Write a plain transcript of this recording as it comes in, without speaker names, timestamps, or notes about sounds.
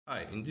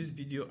Hi, in this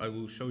video I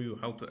will show you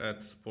how to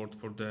add support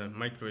for the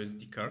micro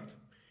SD card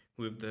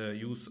with the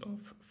use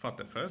of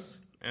FatFs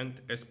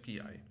and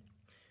SPI.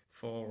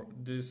 For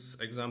this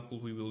example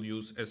we will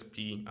use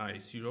SPI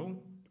 0,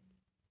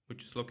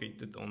 which is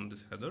located on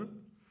this header,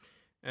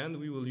 and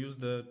we will use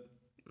the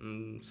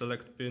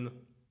select pin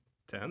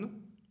 10.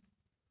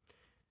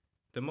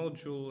 The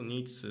module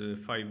needs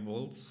 5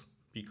 volts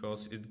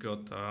because it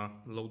got a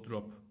low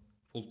drop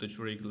voltage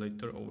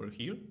regulator over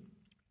here.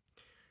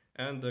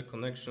 And the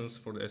connections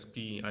for the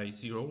SPI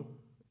 0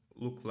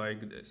 look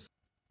like this.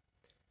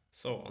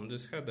 So on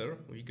this header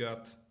we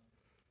got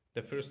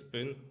the first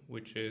pin,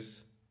 which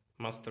is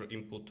master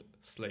input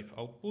slave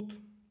output.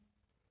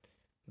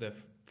 The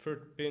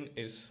third pin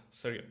is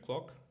serial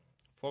clock.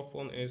 Fourth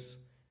one is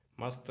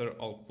master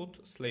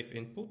output slave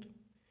input,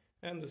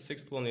 and the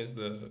sixth one is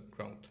the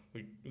ground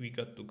we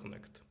got to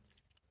connect.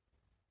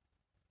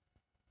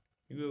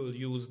 We will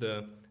use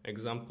the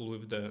example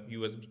with the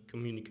USB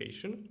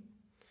communication.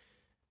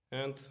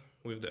 And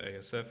with the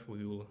ASF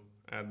we will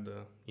add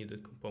the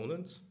needed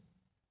components,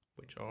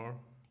 which are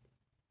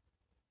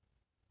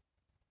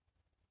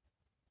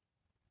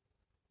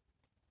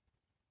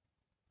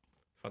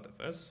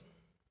FatFs,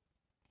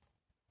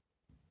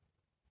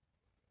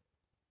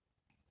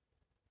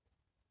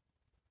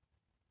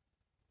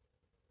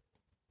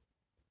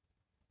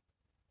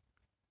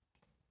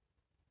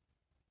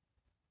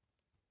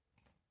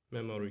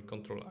 Memory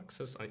Control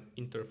Access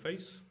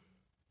interface,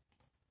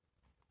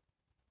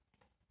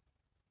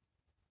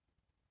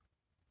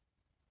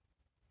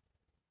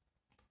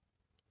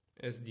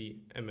 SD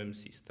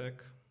MMC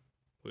stack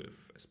with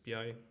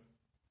SPI,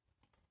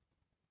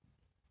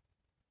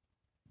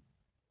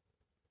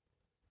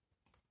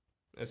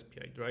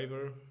 SPI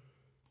driver,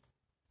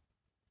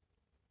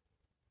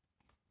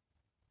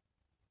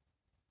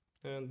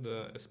 and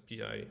the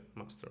SPI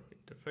master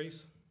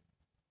interface.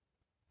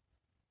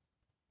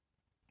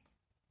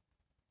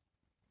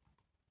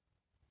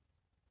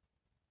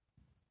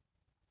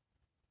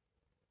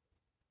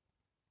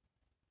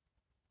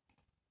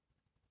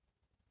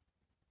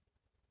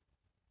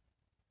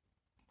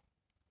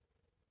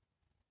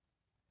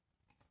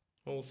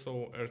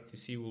 Also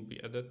RTC will be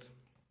added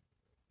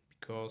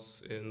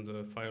because in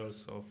the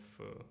files of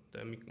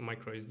the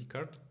micro SD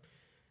card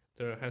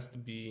there has to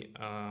be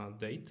a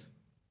date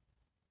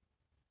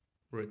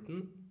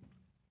written.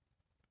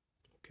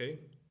 Okay,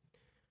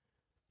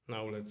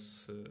 now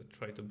let's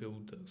try to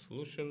build the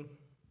solution.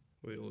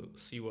 We'll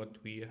see what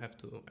we have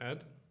to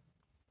add.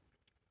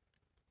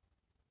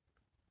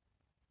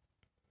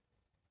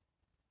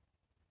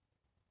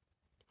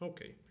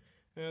 Okay,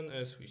 and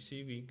as we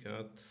see we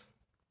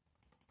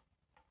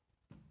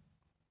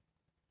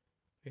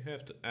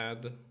have to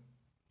add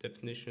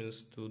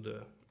definitions to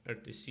the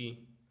RTC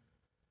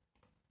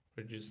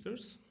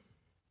registers.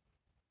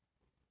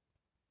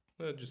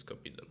 Let's just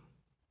copy them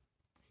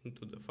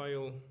into the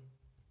file.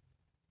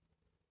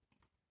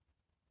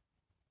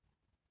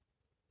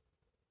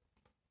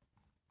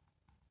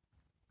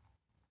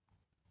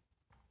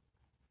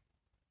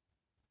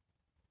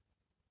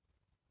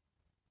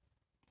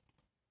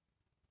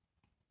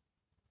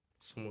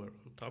 Somewhere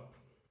on top.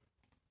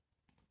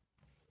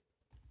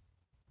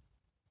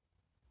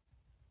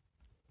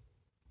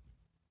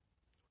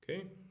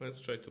 Okay,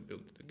 let's try to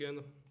build it again.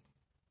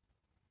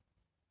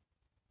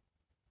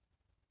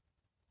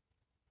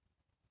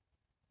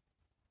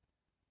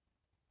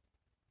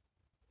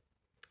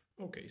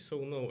 Okay, so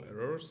no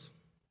errors.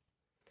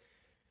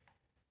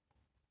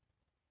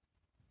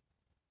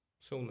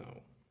 So now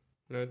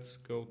let's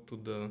go to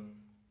the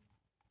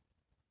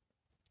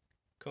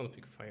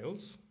config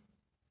files.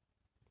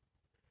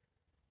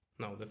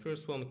 Now the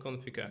first one,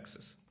 config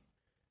access.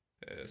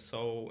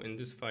 So in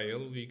this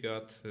file we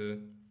got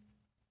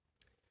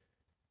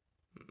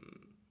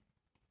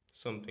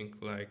something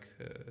like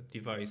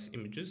device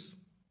images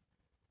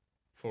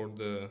for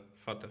the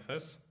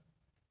FatFs,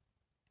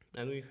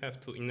 and we have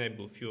to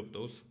enable a few of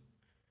those.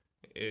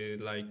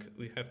 Like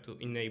we have to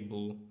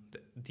enable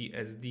the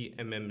SD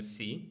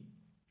MMC,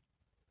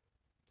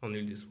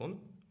 only this one.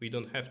 We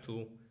don't have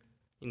to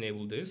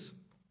enable this.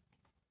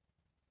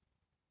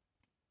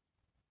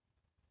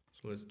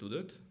 So let's do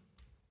that.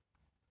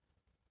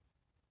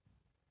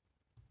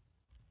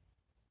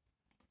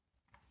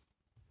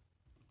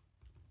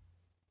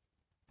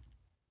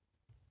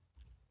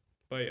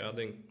 By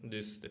adding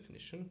this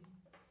definition.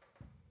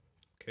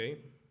 Okay.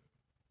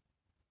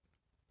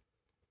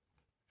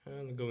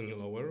 And going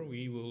lower,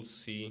 we will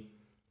see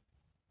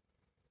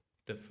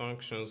the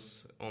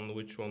functions on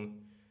which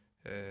one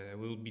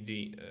will be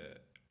the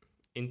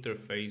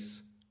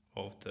interface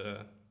of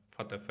the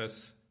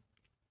FatFs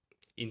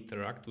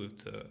interact with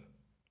the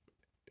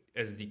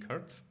SD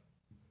card.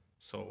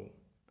 So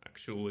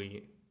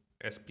actually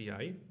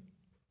SPI.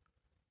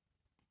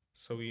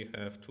 So we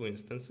have two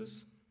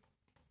instances.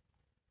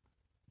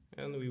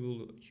 And we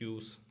will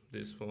use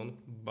this one,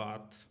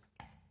 but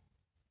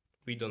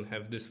we don't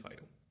have this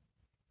file,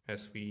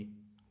 as we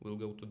will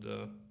go to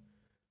the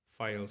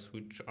files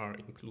which are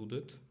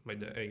included by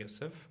the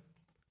ASF,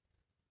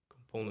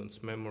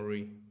 components,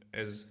 memory,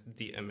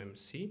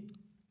 SDMMC,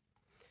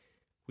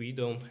 we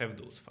don't have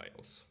those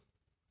files.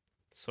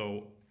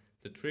 So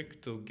the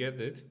trick to get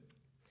it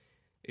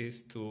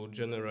is to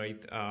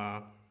generate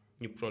a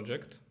new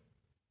project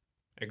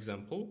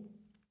example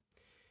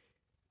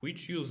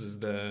which uses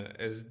the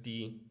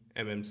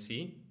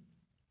SDMMC,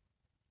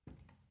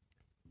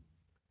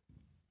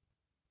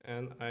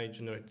 and I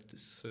generated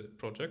this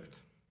project,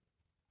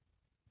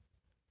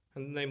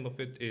 and the name of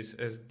it is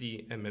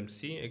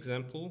SDMMC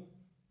example,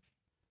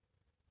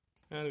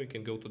 and we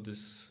can go to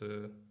this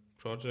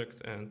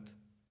project and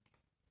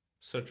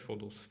search for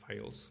those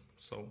files.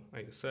 So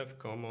ISF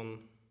common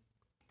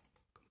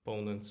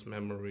components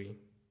memory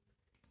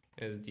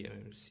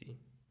SDMMC,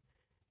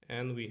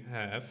 and we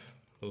have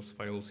those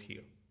files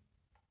here.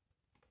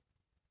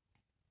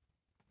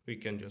 We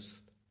can just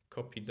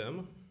copy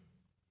them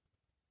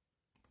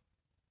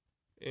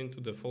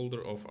into the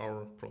folder of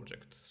our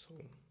project. So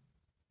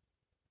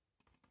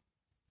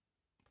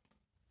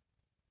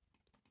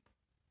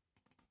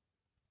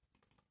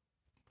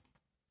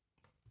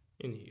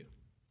in here.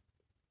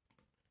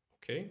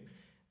 Okay,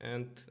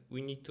 and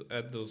we need to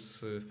add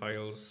those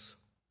files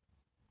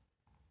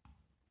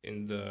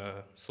in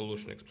the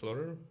Solution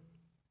Explorer.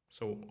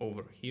 So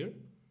over here,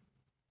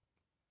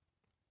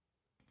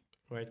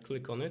 right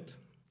click on it,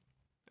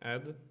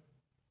 add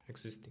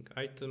existing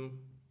item.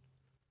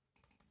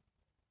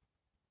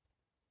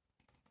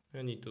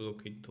 I need to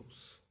locate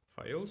those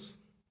files.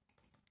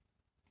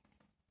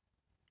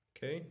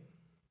 Okay.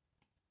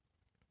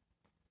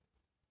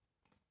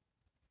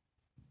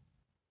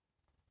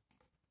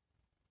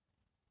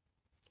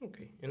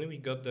 Okay, and we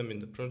got them in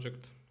the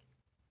project.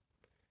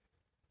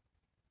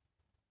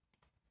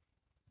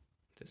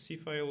 The C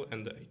file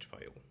and the H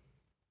file.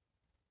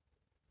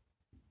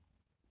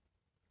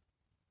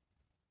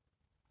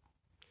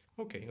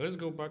 Okay, let's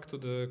go back to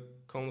the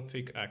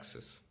config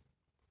access.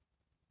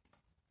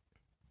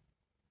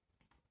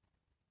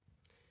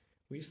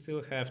 We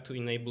still have to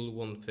enable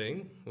one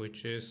thing,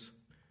 which is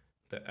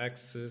the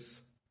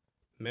access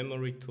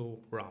memory to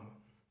RAM.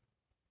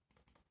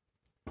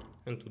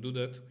 And to do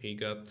that, we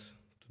got to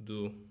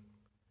do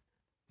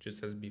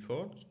just as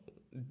before,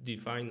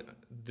 define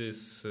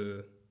this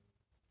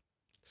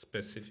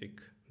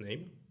specific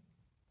name.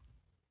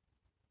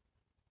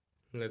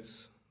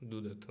 Let's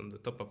do that on the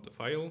top of the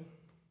file.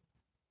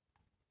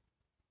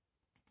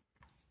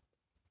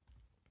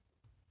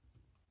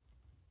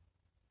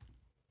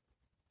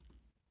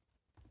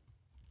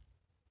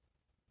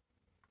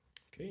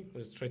 Okay,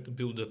 let's try to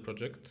build a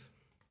project.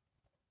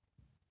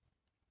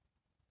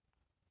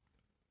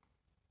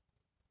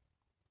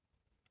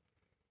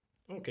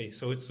 Okay,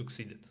 so it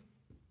succeeded.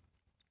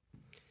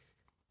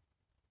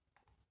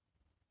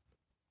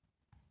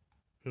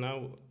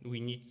 Now we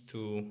need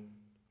to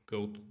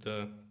go to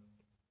the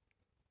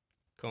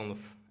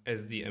conf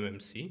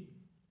SDMMC.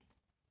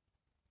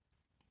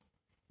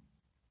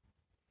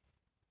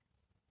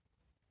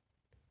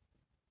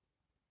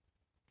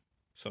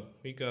 So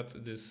we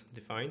got this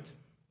defined.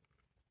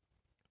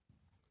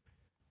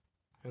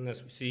 And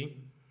as we see,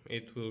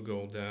 it will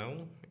go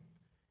down.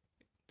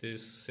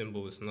 This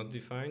symbol is not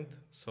defined,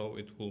 so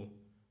it will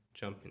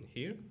jump in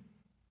here.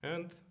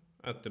 And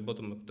at the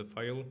bottom of the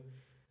file,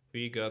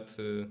 we got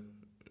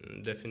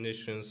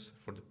definitions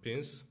for the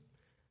pins,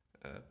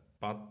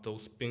 but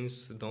those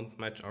pins don't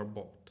match our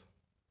board,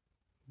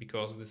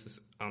 because this is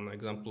an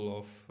example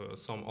of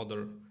some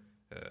other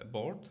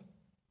board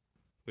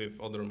with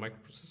other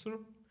microprocessor.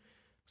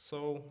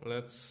 So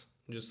let's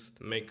just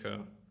make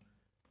a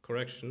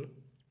correction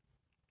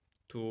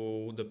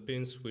to the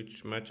pins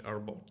which match our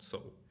board.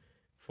 So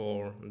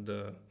for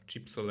the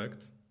chip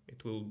select,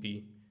 it will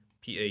be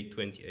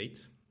PA28.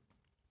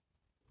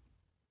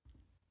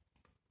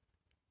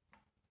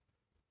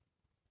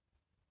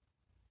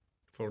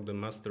 For the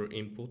master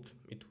input,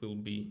 it will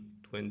be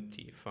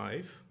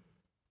 25.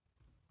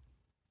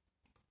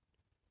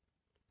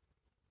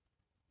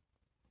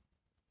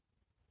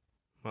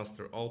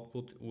 Master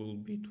output will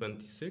be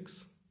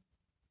 26.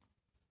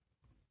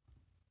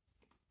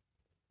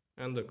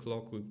 And the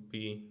clock will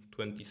be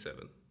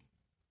 27.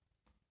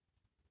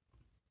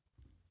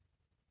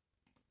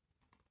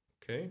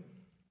 Okay.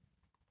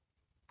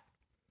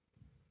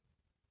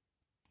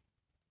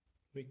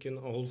 We can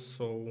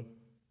also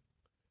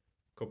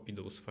copy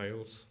those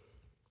files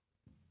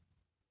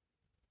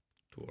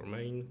to our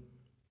main.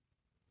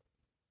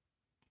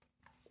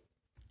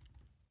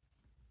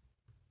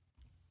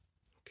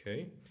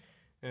 Okay,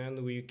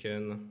 and we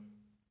can,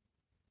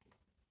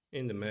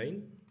 in the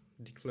main,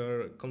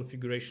 declare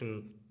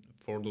configuration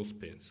for those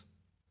pins.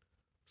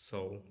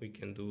 So we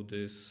can do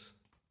this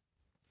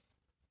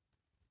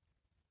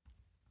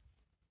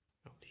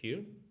out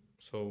here.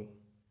 So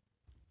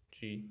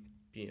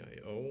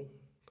GPIO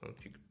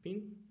config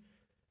pin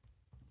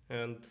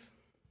and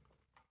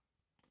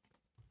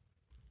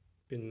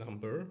pin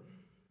number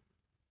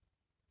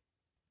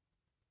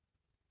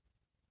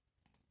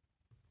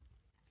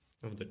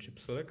of the chip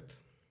select,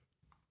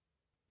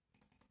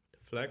 the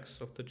flags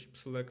of the chip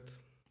select,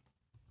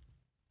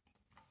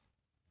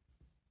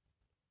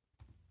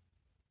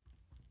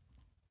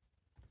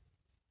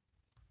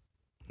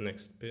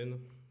 next pin,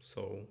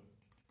 so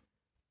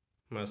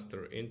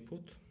master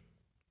input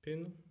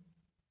pin,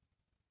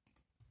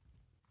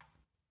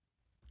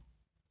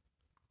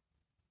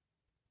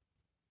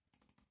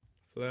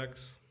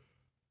 flags,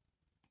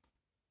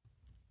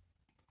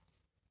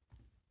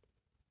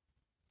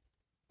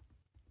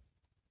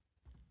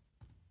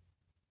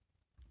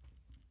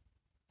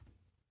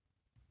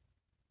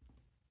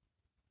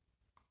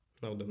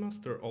 now the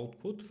master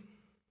output,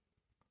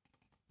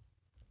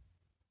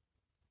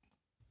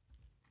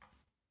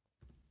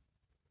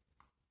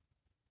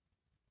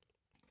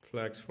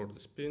 flags for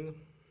this pin,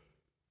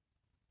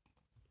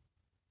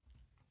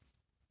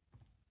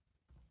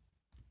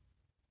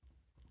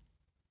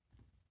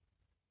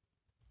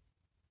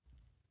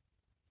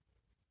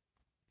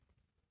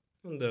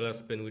 and the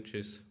last pin, which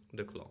is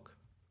the clock.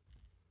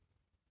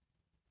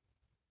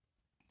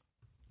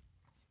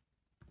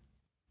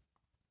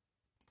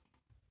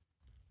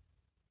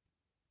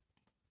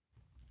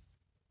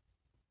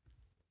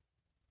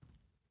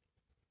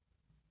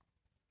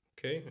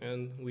 Okay,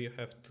 and we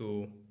have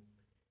to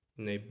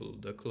enable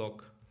the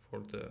clock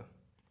for the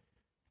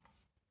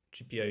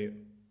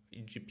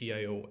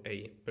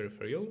GPIO-A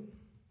peripheral.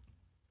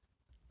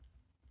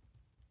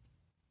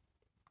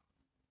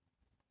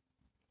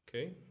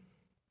 Okay,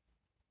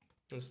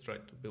 let's try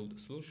to build a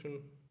solution.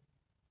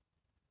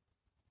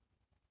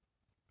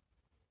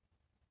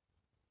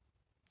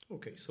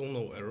 Okay, so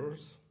no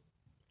errors.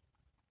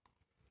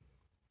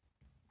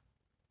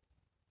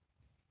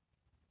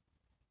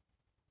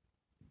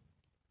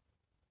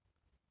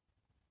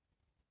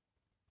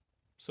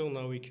 So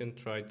now we can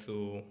try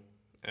to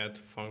add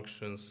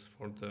functions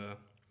for the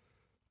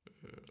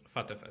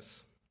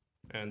FatFs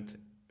and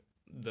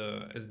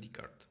the SD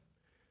card.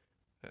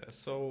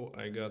 So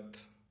I got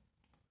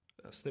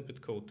a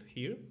snippet code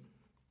here,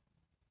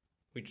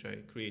 which I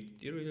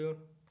created earlier.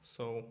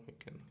 So we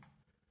can,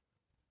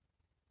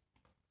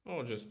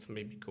 or just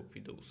maybe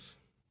copy those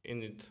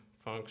init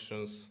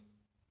functions.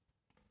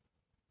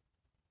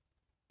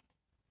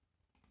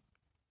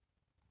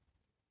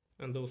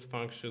 And those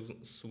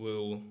functions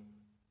will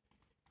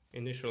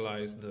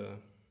initialize the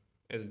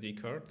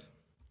SD card.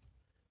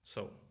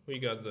 So we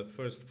got the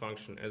first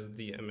function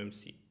SD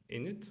MMC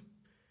init,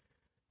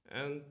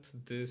 and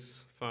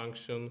this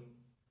function,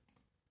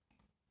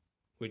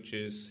 which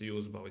is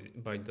used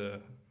by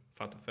the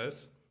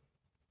FatFs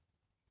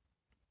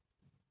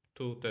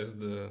to test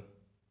the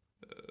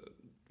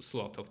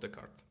slot of the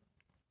card.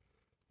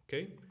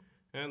 Okay,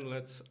 and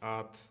let's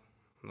add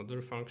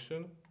another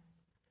function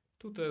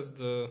to test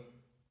the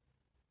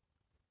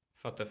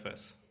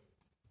FatFs.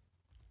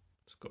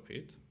 Let's copy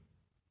it.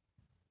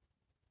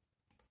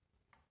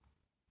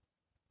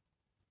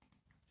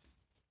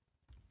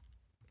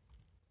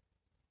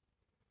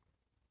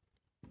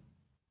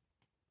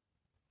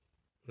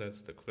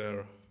 Let's declare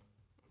a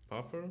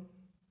buffer,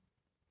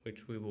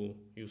 which we will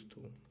use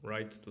to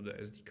write to the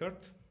SD card.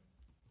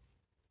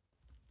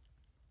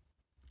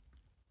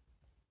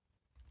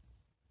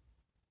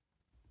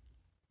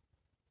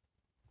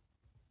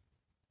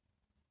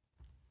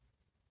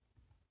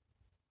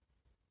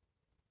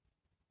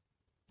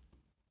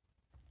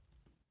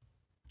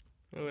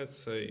 And let's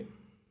say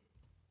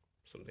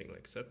something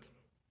like that.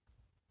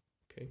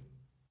 Okay.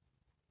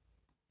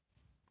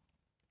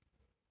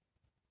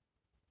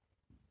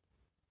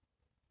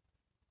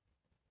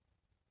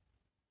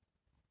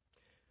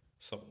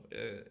 So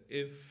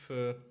if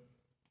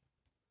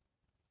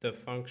the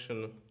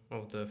function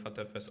of the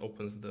FatFs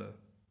opens the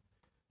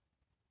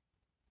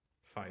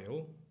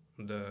file,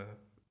 the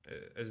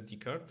SD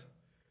card,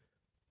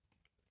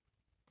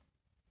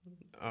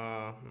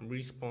 a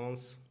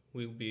response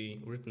will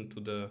be written to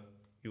the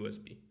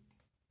USB.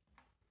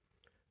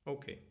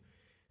 Okay,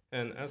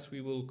 and as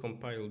we will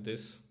compile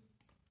this,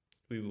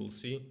 we will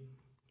see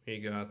we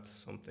got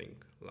something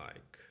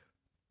like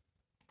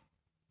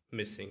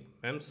missing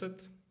memset,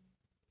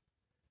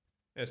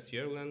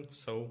 strlen,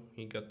 so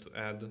we got to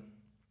add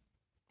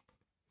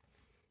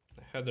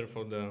a header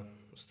for the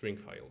string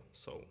file.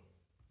 So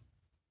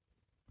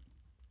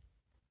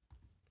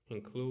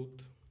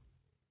include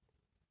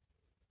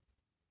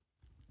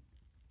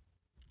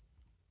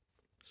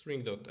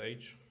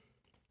string.h.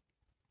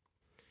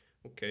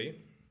 Okay,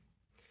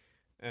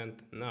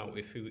 and now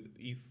if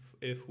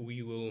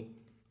we will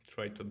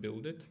try to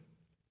build it,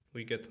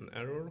 we get an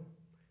error.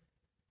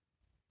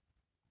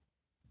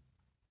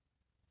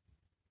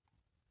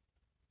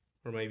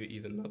 Or maybe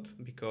even not,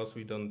 because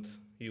we don't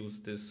use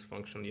this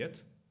function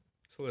yet.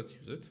 So let's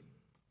use it.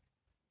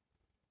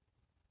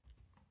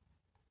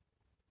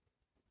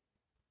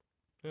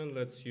 And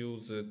let's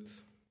use it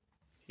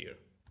here.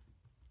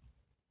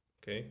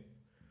 Okay,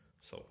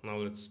 so now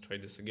let's try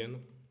this again.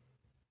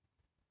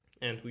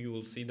 And we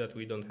will see that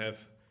we don't have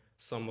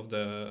some of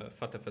the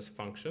FatFs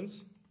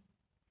functions,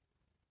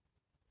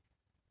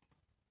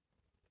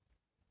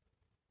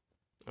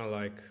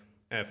 like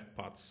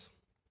fpaths.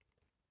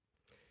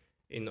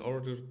 In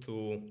order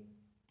to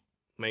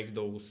make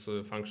those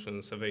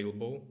functions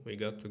available, we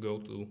got to go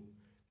to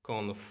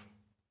conf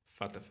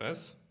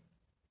FatFs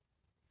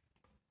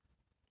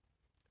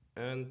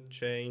and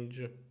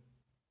change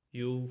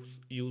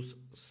use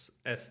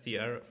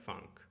str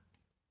func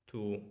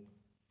to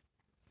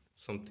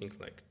something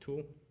like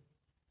 2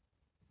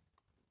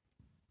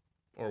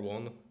 or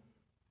 1.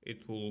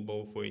 It will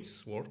both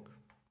ways work,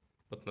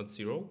 but not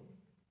 0.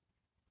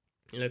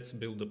 Let's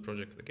build the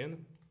project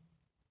again.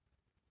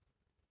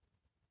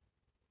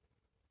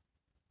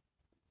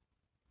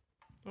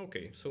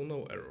 Okay, so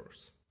no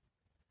errors.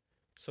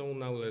 So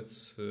now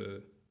let's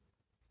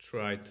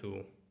try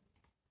to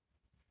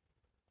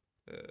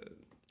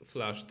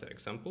flash the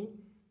example.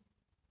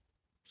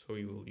 So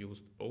we will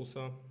use the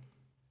BOSA.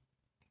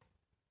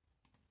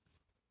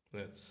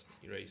 Let's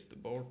erase the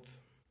board.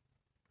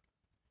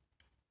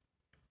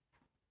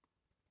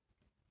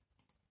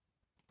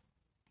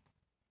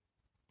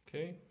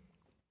 Okay,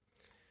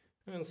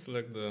 and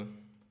select the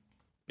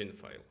bin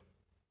file.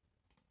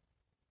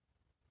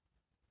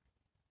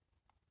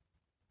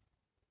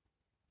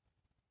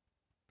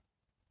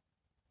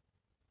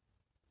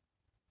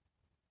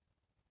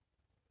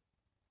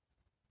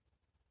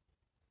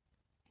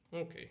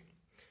 Okay,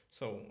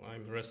 so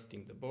I'm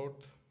resetting the board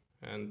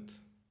and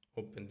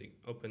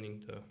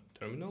opening the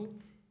terminal.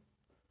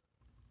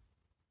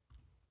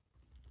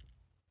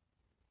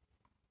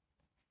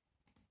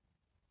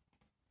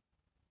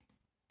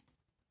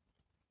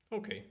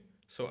 Okay,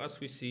 so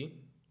as we see,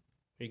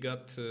 we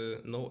got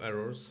no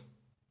errors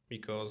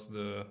because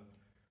the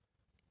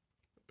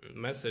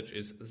message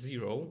is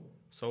 0,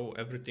 so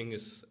everything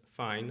is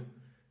fine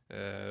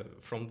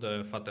from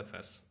the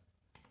FatFs.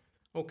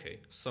 Okay,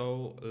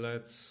 so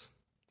let's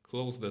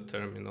close the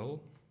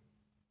terminal,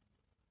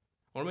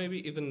 or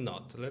maybe even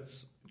not.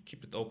 Let's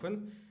keep it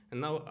open,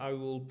 and now I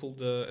will pull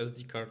the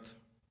SD card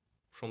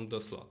from the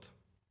slot.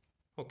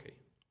 Okay,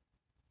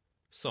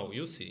 so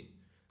you see,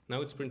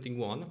 now it's printing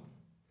 1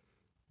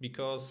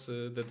 because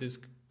the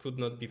disk could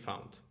not be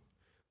found.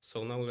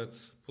 So now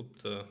let's put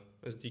the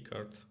SD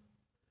card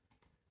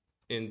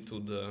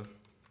into the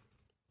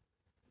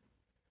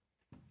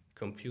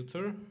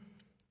computer.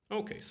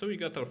 Okay, so we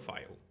got our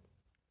file.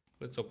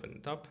 Let's open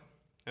it up,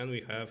 and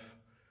we have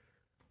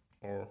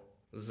our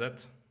Z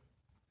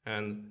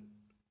and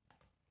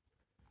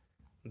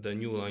the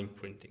new line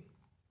printing.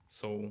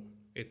 So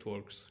it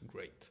works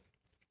great.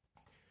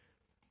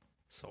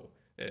 So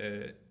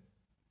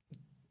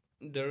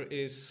there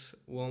is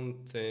one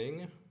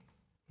thing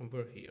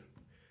over here.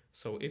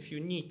 So if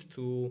you need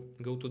to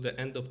go to the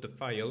end of the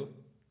file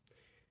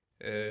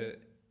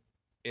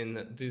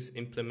in this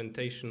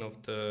implementation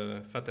of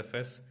the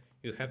FatFs,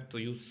 you have to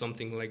use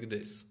something like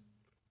this.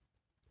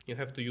 You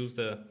have to use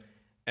the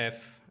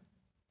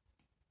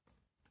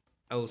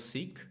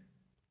flseek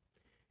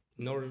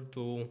in order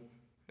to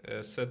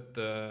set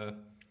the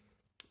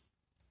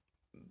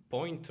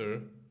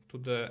pointer to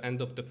the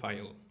end of the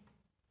file.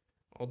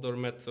 Other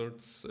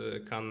methods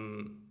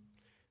can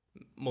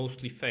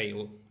mostly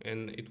fail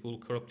and it will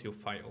corrupt your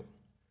file.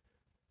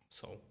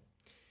 So,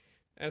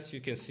 as you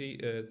can see,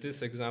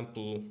 this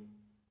example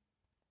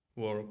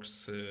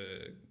works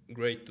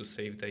great to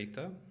save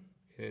data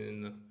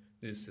in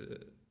this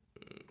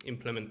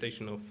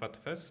implementation of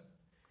FatFs.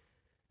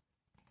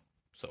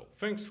 So,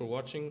 thanks for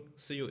watching.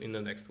 See you in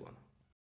the next one.